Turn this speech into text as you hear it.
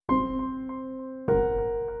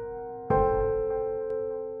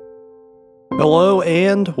Hello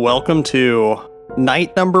and welcome to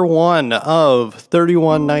night number 1 of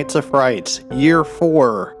 31 Nights of Fright, year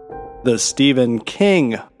 4, the Stephen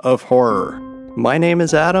King of horror. My name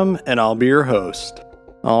is Adam and I'll be your host.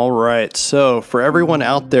 Alright, so for everyone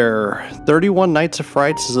out there, 31 Nights of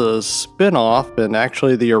Fright is a spin-off and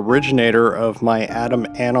actually the originator of my Adam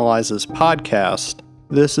Analyzes podcast.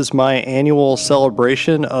 This is my annual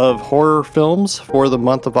celebration of horror films for the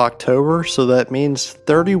month of October, so that means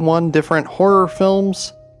 31 different horror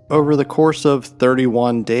films over the course of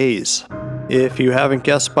 31 days. If you haven't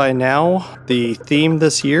guessed by now, the theme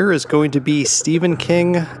this year is going to be Stephen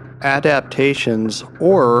King adaptations,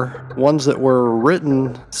 or ones that were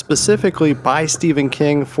written specifically by Stephen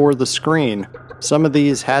King for the screen. Some of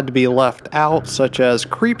these had to be left out, such as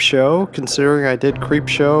Creepshow, considering I did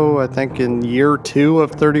Creepshow, I think, in year 2 of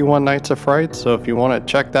 31 Nights of Fright, so if you want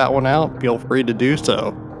to check that one out, feel free to do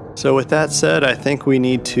so. So with that said, I think we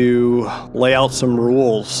need to lay out some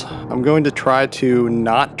rules. I'm going to try to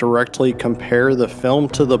not directly compare the film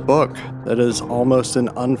to the book. That is almost an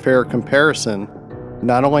unfair comparison.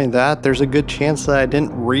 Not only that, there's a good chance that I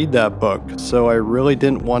didn't read that book, so I really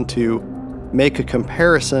didn't want to make a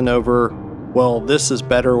comparison over, well, this is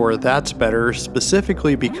better or that's better,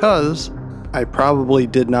 specifically because I probably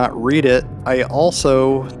did not read it. I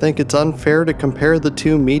also think it's unfair to compare the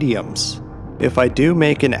two mediums. If I do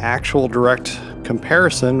make an actual direct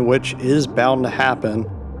comparison, which is bound to happen,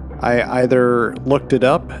 I either looked it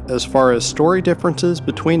up as far as story differences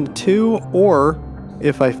between the two, or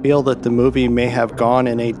if I feel that the movie may have gone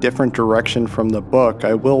in a different direction from the book,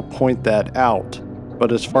 I will point that out.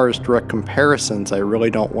 But as far as direct comparisons, I really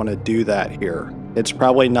don't want to do that here. It's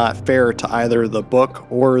probably not fair to either the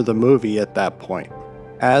book or the movie at that point.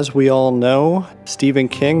 As we all know, Stephen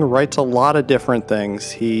King writes a lot of different things.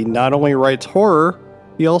 He not only writes horror,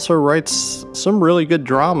 he also writes some really good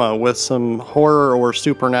drama with some horror or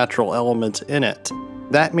supernatural elements in it.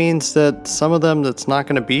 That means that some of them that's not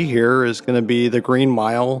going to be here is going to be The Green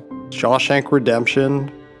Mile, Shawshank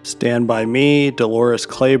Redemption, Stand By Me, Dolores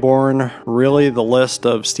Claiborne. Really, the list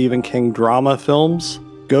of Stephen King drama films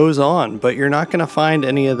goes on, but you're not going to find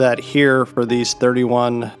any of that here for these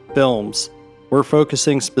 31 films. We're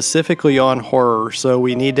focusing specifically on horror, so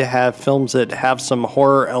we need to have films that have some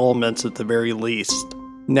horror elements at the very least.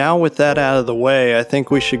 Now with that out of the way, I think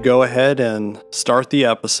we should go ahead and start the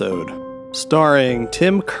episode. Starring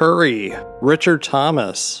Tim Curry, Richard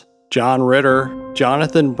Thomas, John Ritter,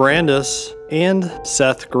 Jonathan Brandis, and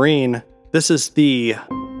Seth Green. This is the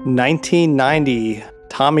 1990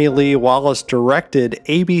 Tommy Lee Wallace directed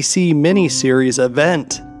ABC miniseries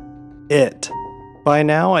event, It. By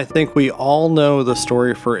now, I think we all know the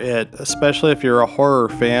story for It, especially if you're a horror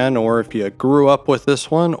fan or if you grew up with this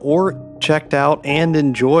one or checked out and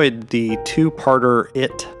enjoyed the two-parter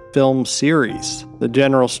It film series. The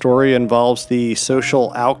general story involves the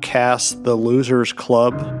social outcasts, the Losers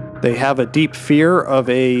Club. They have a deep fear of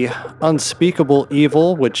a unspeakable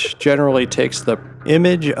evil, which generally takes the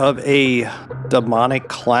image of a demonic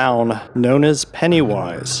clown known as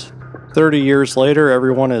Pennywise. 30 years later,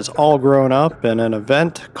 everyone is all grown up, and an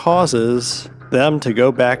event causes them to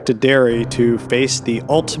go back to Derry to face the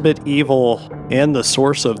ultimate evil and the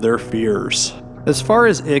source of their fears. As far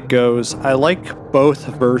as It goes, I like both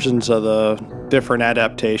versions of the different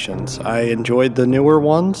adaptations. I enjoyed the newer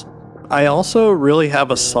ones. I also really have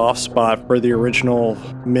a soft spot for the original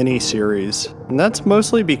miniseries, and that's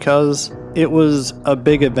mostly because it was a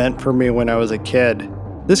big event for me when I was a kid.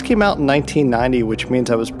 This came out in 1990, which means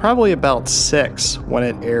I was probably about 6 when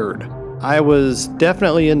it aired. I was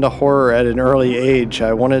definitely into horror at an early age.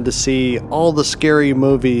 I wanted to see all the scary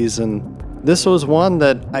movies, and this was one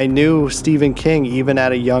that I knew Stephen King even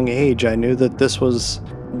at a young age. I knew that this was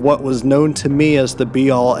what was known to me as the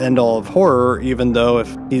be-all end-all of horror, even though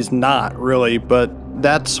if he's not really, but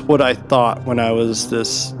that's what I thought when I was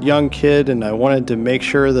this young kid, and I wanted to make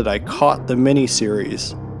sure that I caught the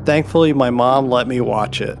miniseries. Thankfully, my mom let me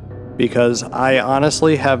watch it, because I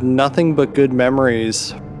honestly have nothing but good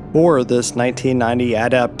memories for this 1990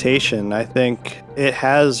 adaptation. I think it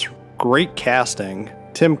has great casting.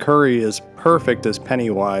 Tim Curry is perfect as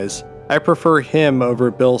Pennywise. I prefer him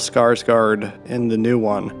over Bill Skarsgård in the new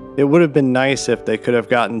one. It would have been nice if they could have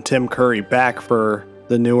gotten Tim Curry back for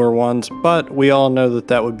the newer ones, but we all know that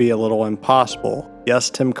that would be a little impossible. Yes,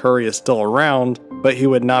 Tim Curry is still around, but he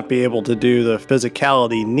would not be able to do the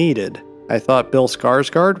physicality needed. I thought Bill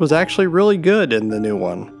Skarsgård was actually really good in the new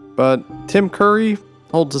one, but Tim Curry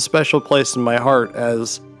holds a special place in my heart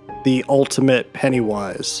as the ultimate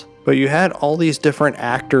Pennywise. But you had all these different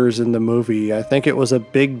actors in the movie. I think it was a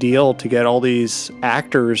big deal to get all these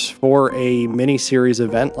actors for a miniseries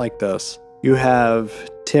event like this. You have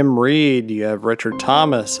Tim Reed, you have Richard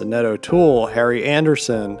Thomas, Annette O'Toole, Harry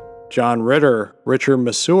Anderson, John Ritter, Richard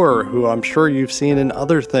Masur, who I'm sure you've seen in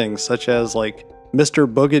other things such as like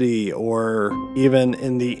Mr. Boogedy or even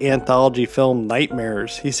in the anthology film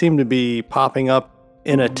Nightmares. He seemed to be popping up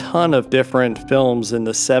in a ton of different films in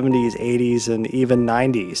the 70s, 80s, and even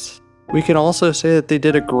 90s. We can also say that they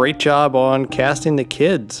did a great job on casting the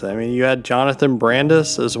kids. I mean, you had Jonathan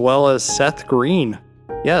Brandis as well as Seth Green.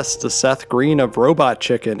 Yes, the Seth Green of Robot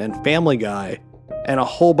Chicken and Family Guy, and a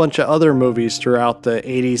whole bunch of other movies throughout the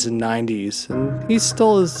 80s and 90s. And he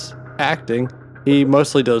still is acting. He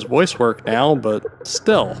mostly does voice work now, but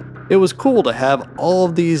still. It was cool to have all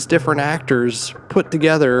of these different actors put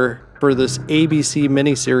together for this ABC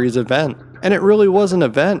miniseries event. And it really was an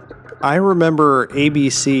event. I remember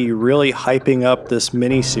ABC really hyping up this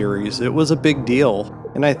miniseries. It was a big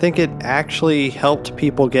deal. And I think it actually helped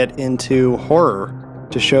people get into horror,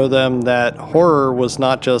 to show them that horror was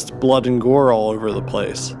not just blood and gore all over the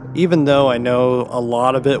place. Even though I know a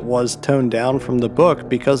lot of it was toned down from the book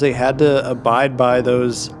because they had to abide by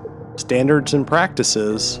those standards and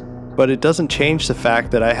practices, but it doesn't change the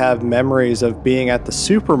fact that I have memories of being at the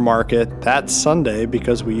supermarket that Sunday,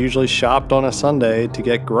 because we usually shopped on a Sunday to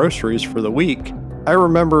get groceries for the week. I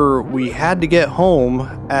remember we had to get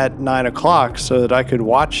home at 9 o'clock so that I could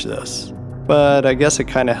watch this. But I guess it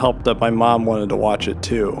kind of helped that my mom wanted to watch it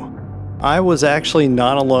too. I was actually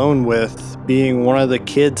not alone with being one of the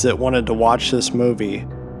kids that wanted to watch this movie.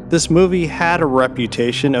 This movie had a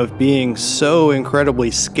reputation of being so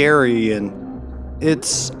incredibly scary, and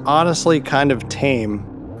it's honestly kind of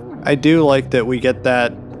tame. I do like that we get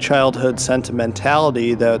that childhood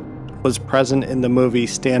sentimentality that was present in the movie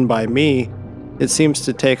Stand By Me. It seems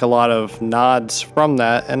to take a lot of nods from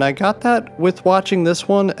that, and I got that with watching this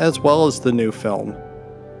one as well as the new film.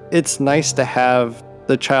 It's nice to have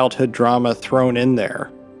the childhood drama thrown in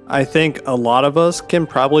there. I think a lot of us can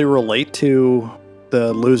probably relate to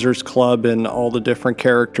the Losers Club and all the different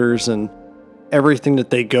characters and everything that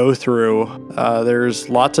they go through. There's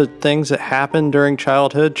lots of things that happen during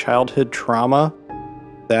childhood trauma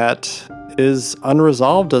that is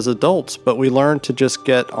unresolved as adults, but we learn to just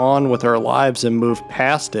get on with our lives and move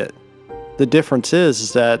past it. The difference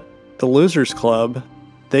is that the Losers Club,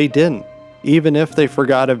 they didn't. Even if they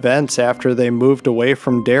forgot events after they moved away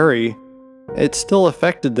from Derry, it still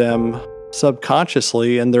affected them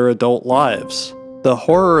subconsciously in their adult lives. The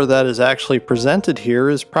horror that is actually presented here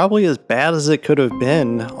is probably as bad as it could have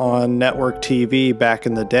been on network TV back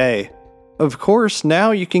in the day. Of course, now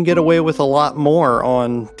you can get away with a lot more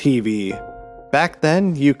on TV. Back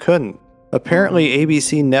then, you couldn't. Apparently,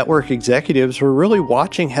 ABC network executives were really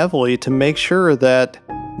watching heavily to make sure that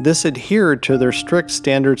this adhered to their strict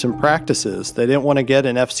standards and practices. They didn't want to get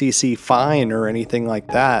an FCC fine or anything like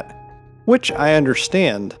that, which I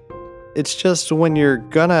understand. It's just when you're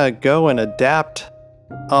gonna go and adapt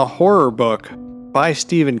a horror book by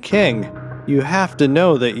Stephen King, you have to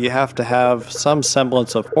know that you have to have some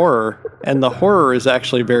semblance of horror, and the horror is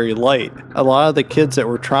actually very light. A lot of the kids that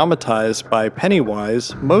were traumatized by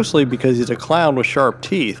Pennywise, mostly because he's a clown with sharp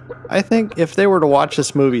teeth, I think if they were to watch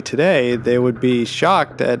this movie today, they would be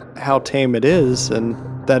shocked at how tame it is, and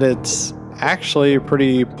that it's actually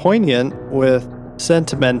pretty poignant with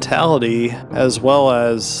sentimentality, as well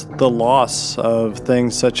as the loss of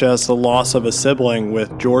things such as the loss of a sibling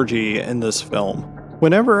with Georgie in this film.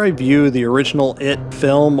 Whenever I view the original It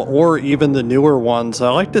film, or even the newer ones, I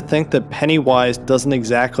like to think that Pennywise doesn't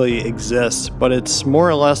exactly exist, but it's more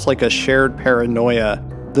or less like a shared paranoia.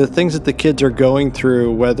 The things that the kids are going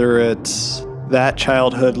through, whether it's that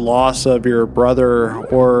childhood loss of your brother,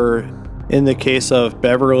 or in the case of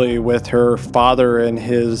Beverly with her father and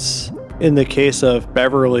in the case of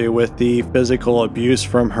Beverly with the physical abuse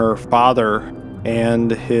from her father and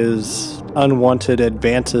his unwanted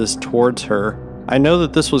advances towards her. I know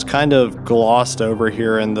that this was kind of glossed over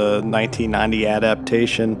here in the 1990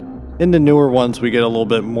 adaptation. In the newer ones, we get a little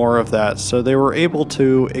bit more of that, so they were able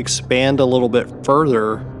to expand a little bit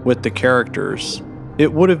further with the characters.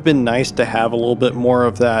 It would have been nice to have a little bit more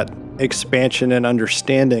of that expansion and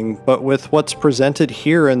understanding, but with what's presented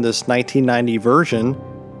here in this 1990 version,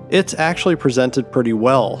 it's actually presented pretty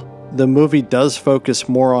well. The movie does focus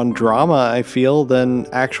more on drama, I feel, than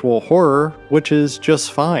actual horror, which is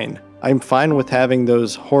just fine. I'm fine with having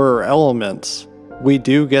those horror elements. We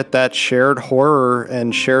do get that shared horror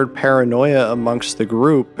and shared paranoia amongst the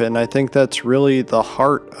group, and I think that's really the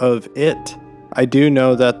heart of it. I do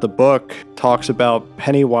know that the book talks about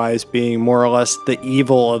Pennywise being more or less the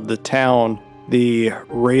evil of the town, the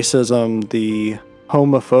racism, the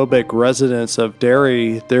homophobic residents of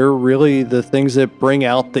Derry, they're really the things that bring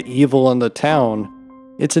out the evil in the town.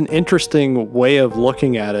 It's an interesting way of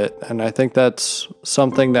looking at it, and I think that's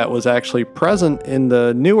something that was actually present in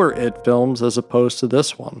the newer It films as opposed to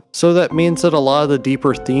this one. So that means that a lot of the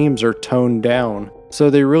deeper themes are toned down. So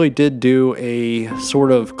they really did do a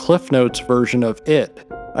sort of Cliff Notes version of It.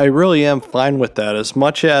 I really am fine with that. As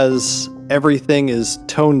much as everything is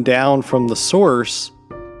toned down from the source,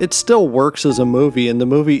 it still works as a movie, and the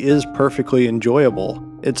movie is perfectly enjoyable.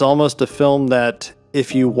 It's almost a film that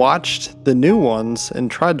if you watched the new ones and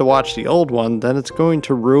tried to watch the old one, then it's going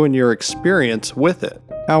to ruin your experience with it.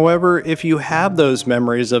 However, if you have those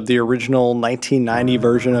memories of the original 1990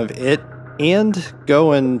 version of It and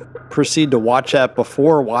go and proceed to watch that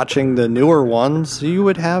before watching the newer ones, you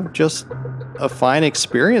would have just a fine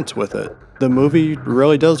experience with it. The movie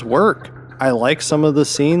really does work. I like some of the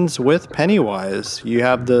scenes with Pennywise. You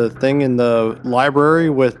have the thing in the library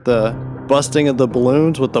with the busting of the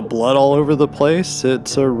balloons with the blood all over the place.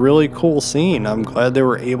 It's a really cool scene. I'm glad they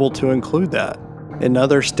were able to include that.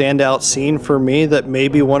 Another standout scene for me that may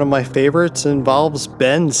be one of my favorites involves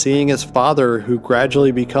Ben seeing his father, who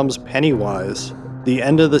gradually becomes Pennywise. The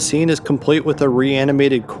end of the scene is complete with a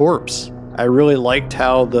reanimated corpse. I really liked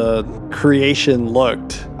how the creation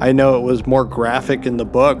looked. I know it was more graphic in the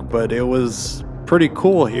book, but it was pretty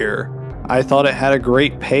cool here. I thought it had a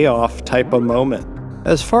great payoff type of moment.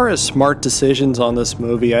 As far as smart decisions on this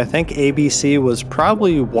movie, I think ABC was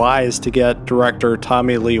probably wise to get director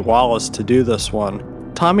Tommy Lee Wallace to do this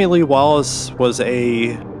one. Tommy Lee Wallace was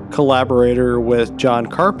a collaborator with John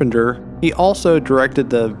Carpenter. He also directed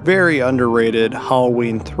the very underrated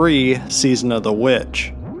Halloween 3 Season of the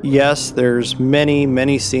Witch. Yes, there's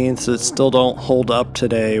many scenes that still don't hold up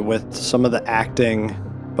today with some of the acting,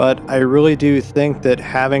 but I really do think that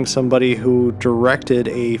having somebody who directed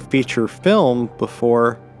a feature film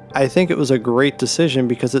before, I think it was a great decision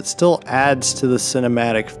because it still adds to the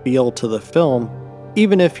cinematic feel to the film,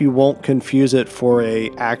 even if you won't confuse it for a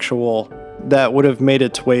actual that would have made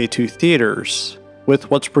its way to theaters. With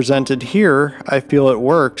what's presented here, I feel it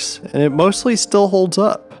works, and it mostly still holds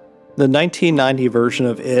up. The 1990 version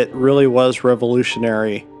of It really was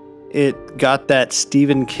revolutionary. It got that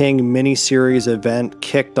Stephen King miniseries event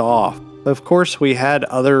kicked off. Of course, we had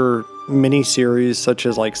other miniseries such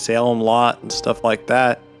as like Salem Lot and stuff like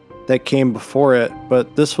that that came before it,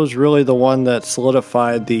 but this was really the one that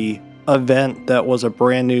solidified the event that was a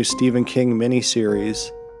brand new Stephen King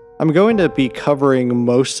miniseries. I'm going to be covering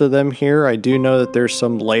most of them here. I do know that there's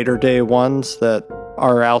some later day ones that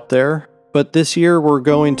are out there. But this year we're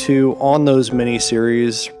going to, on those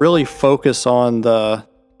miniseries, really focus on the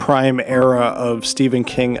prime era of Stephen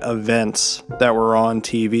King events that were on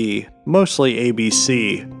TV, mostly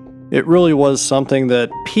ABC. It really was something that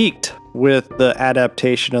peaked with the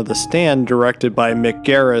adaptation of The Stand directed by Mick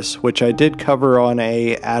Garris, which I did cover on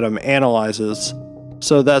a Adam Analyzes.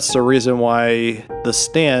 So that's the reason why The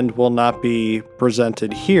Stand will not be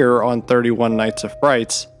presented here on 31 Nights of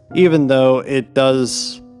Frights, even though it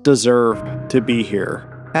does deserve to be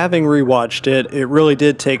here. Having rewatched it, it really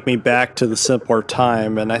did take me back to the simpler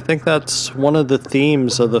time, and I think that's one of the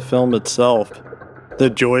themes of the film itself. The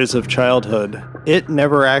joys of childhood. It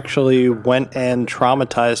never actually went and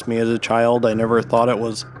traumatized me as a child. I never thought it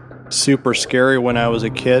was super scary when I was a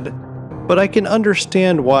kid. But I can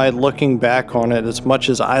understand why, looking back on it, as much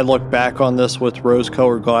as I look back on this with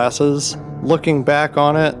rose-colored glasses, looking back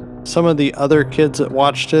on it, some of the other kids that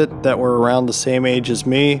watched it that were around the same age as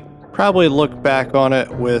me probably look back on it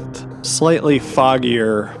with slightly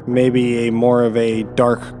foggier, maybe a more of a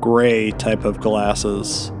dark gray type of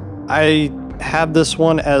glasses. I have this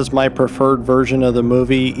one as my preferred version of the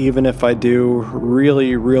movie, even if I do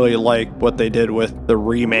really like what they did with the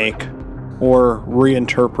remake or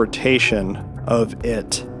reinterpretation of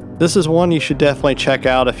It. This is one you should definitely check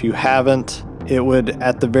out if you haven't. It would,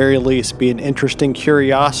 at the very least, be an interesting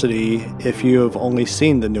curiosity if you have only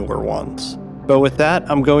seen the newer ones. But with that,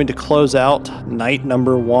 I'm going to close out night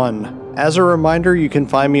number 1. As a reminder, you can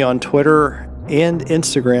find me on Twitter and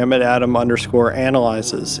Instagram at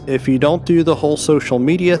Adam_analyzes. If you don't do the whole social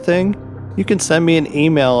media thing, you can send me an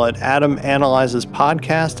email at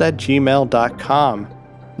adamanalyzespodcast@gmail.com.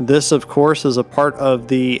 This, of course, is a part of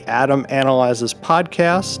the Adam Analyzes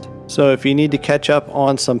podcast. So if you need to catch up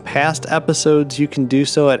on some past episodes, you can do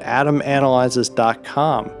so at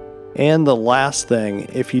adamanalyzes.com. And the last thing,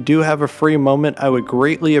 if you do have a free moment, I would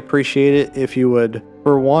greatly appreciate it if you would,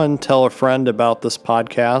 for one, tell a friend about this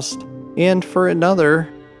podcast, and for another,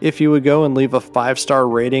 if you would go and leave a 5-star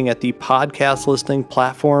rating at the podcast listening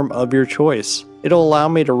platform of your choice. It'll allow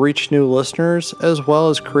me to reach new listeners as well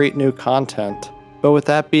as create new content. But with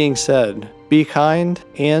that being said, be kind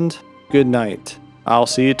and good night. I'll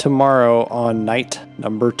see you tomorrow on night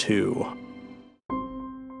number 2.